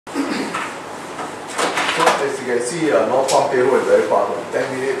as you can see, non-farm payroll is very fast.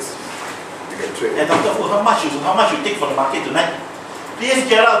 10 minutes, you can trade. And Dr. Foo, how much you take for the market tonight? Please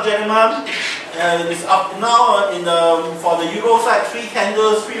get out, gentlemen. It's up now for the euro side, 3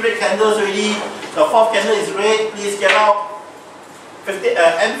 candles, 3 red candles already. The 4th candle is red. Please get out.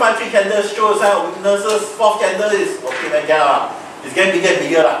 M5 3 candles show a sign of weaknesses. 4th candle is okay. Then get out. It's getting bigger and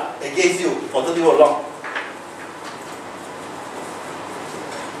bigger against you for 30 minutes long.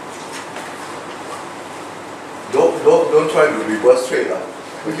 Don't try to reverse trade,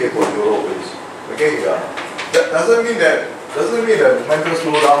 okay, for euro please. Okay, that doesn't mean that momentum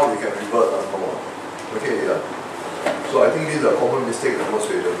slow down, you can revert. Come on. Okay, so I think this is a common mistake that most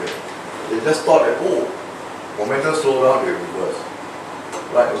traders make. They just thought that, oh, momentum slow down, they reverse.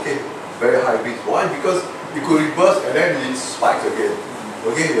 Right, okay, very high risk. Why? Because you could reverse and then it spikes again.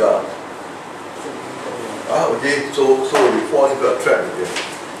 Okay, okay, so you fall into a trap again.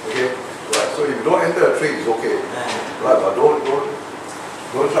 Okay, right. So if you don't enter a trade, it's okay. Right, but don't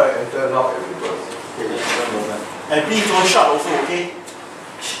try to enter now and reverse. Okay. And please don't short also, okay?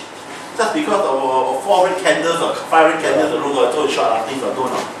 Just because of 4 red candles or 5 red candles, don't short, please don't.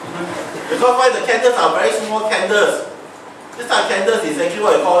 Because why the candles are very small candles. This type of candles is actually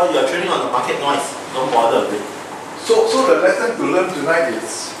what you call you're trading on the market noise. Don't bother with it. So the lesson to learn tonight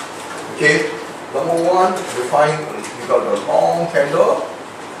is, okay, number 1, you got the long candle,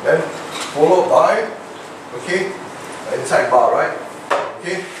 then followed by, okay, inside bar, right?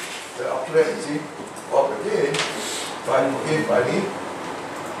 Okay, then after that you see, up again, right? Okay, finally,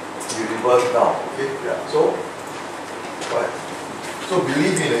 you reverse down. Okay, yeah. So, right. So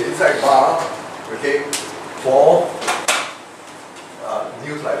believe in the inside bar, okay, for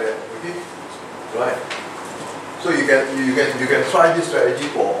news like that, okay, right? So you can try this strategy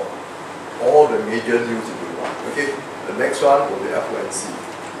for all the major news if you want. Okay, the next one will be FOMC.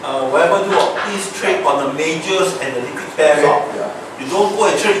 Whatever do, please trade on the majors and the liquid pairs. Okay, yeah. You don't go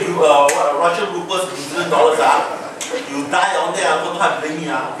and trade Russian rubles, New Zealand dollars. You die on there. Don't have to blame me.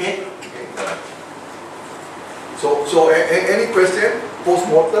 Okay. Okay. So any question?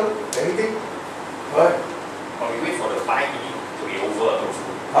 Post-mortem? Anything? Right? Or we wait for the 5 minutes to be over.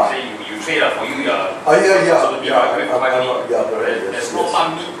 Huh? Say you trade for you. Yeah. There's not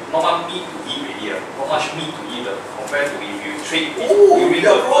much meat to eat really. Not much meat to eat compared to if you trade. Oh,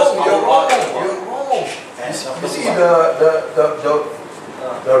 you're wrong. You see the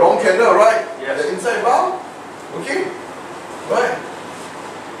wrong candle, right? Yes. The inside bar. Okay. Right.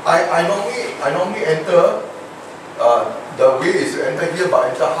 I normally enter. The way is to enter here, but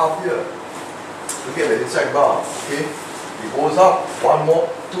enter half here. Look at the inside bar. Okay. It goes up. One more.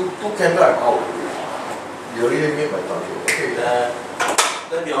 Two candle. I'm out. You already made my target. Okay.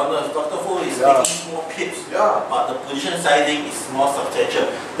 Let's be honest, Dr. Foo is taking small pips, but the position sizing is more substantial.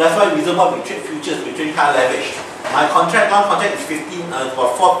 That's why the reason why we trade futures, we trade high leverage. My one contract is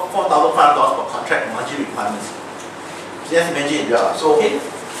for $4,500 per contract margin requirements. Just imagine. Yeah. So okay.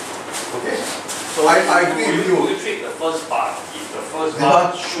 So I agree with you. You trade the first bar. If the first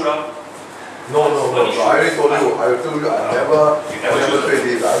bar shoot up. No. I already told you. I never trade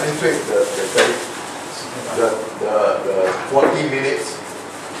this. I only trade the 40 minutes.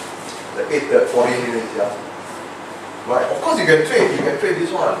 The 40 minutes, yeah. Right. Of course you can trade this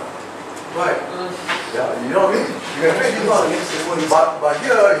one. Right. Yeah, you know what I mean? You can trade this one. But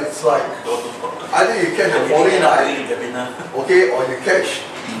here it's like either you catch the falling knife, okay, or you catch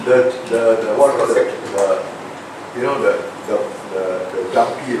the what called the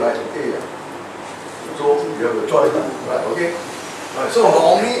jumpy, right? Okay, yeah. So you have a choice, right? Okay. Right. So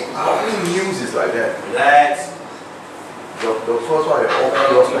normally news is like that. Relax. The first one is all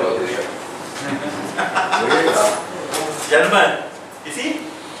pure speculation. Gentlemen, you see?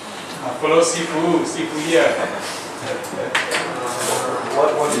 Follow Sifu here.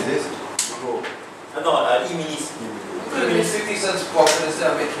 What is this? No, E-minis. Could have been 50 cents profit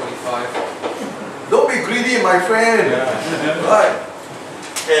instead of 25. Don't be greedy, my friend. Right.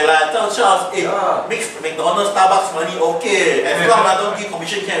 Okay, like tell Charles, mix McDonald's, Starbucks money, okay. As long as I don't give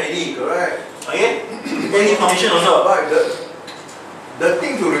commission can already. Correct. Okay? Don't give commission also. Right. The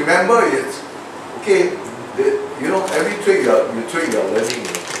thing to remember is, okay, every trade you trade, you're learning.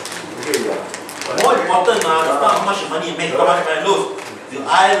 Okay, More important, it's not how much money you make, how much money you lose. Do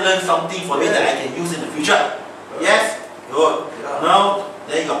I learn something for me that I can use in the future? Yes? Good. Now,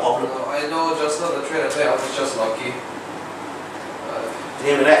 then you got problem. I know just now the trade I played, I was just lucky.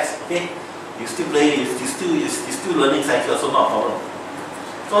 Okay, relax, okay? You still playing, you're still learning cycle, so not a problem.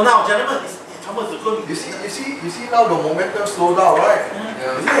 So now, gentlemen, Thomas is good. You see now the momentum slow down, right?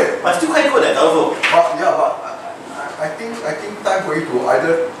 Yeah. Is it? But still quite good at also. But I think time for you to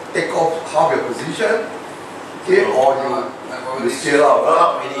either take off half your position, Okay, or I've you already scale out. Roll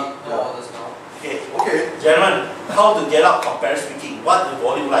up already. no orders now. Okay. Okay. Gentlemen, how to get out comparatively speaking? What the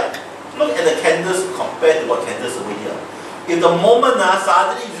volume like? Look at the candles compared to what candles over here. If the moment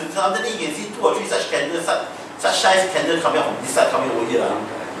suddenly you can see 2 or 3 such candles, such size candles coming out from this side, coming over here,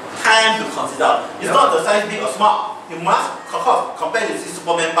 time to consider. It's not the size big or small. You must, of course, compare to this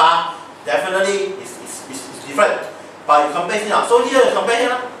Superman bar, definitely it's different. But you compare here. So here, you compare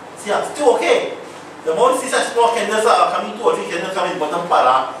here, see, still okay. The moment you see such small candles are coming, 2 or 3 candles coming in the bottom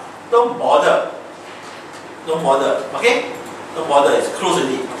part, don't bother. Don't bother, okay? Don't bother, it's close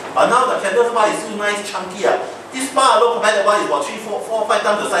already. But now the candles bar is still nice, chunky. This bar alone compared to the bar is about 3, 4, 5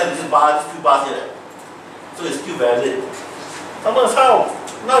 times the size of this bar, these 2 bars here. So it's still valid. Someone's how?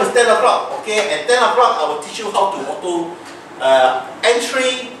 Now it's 10 o'clock, okay? At 10 o'clock, I will teach you how to auto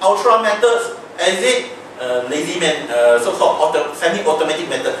entry, ultra methods, exit, lazy man, so-called semi-automatic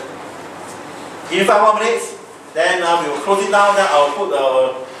method. Give me 5 more minutes, then we will close it down, then I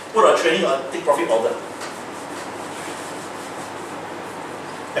will put a training on take profit order.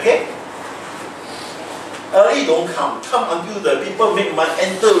 Okay? Early don't come until the people make money,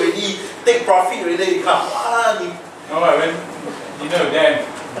 enter already, take profit already, you come. No, I went dinner with them.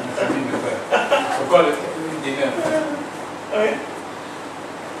 Forgot dinner. Okay.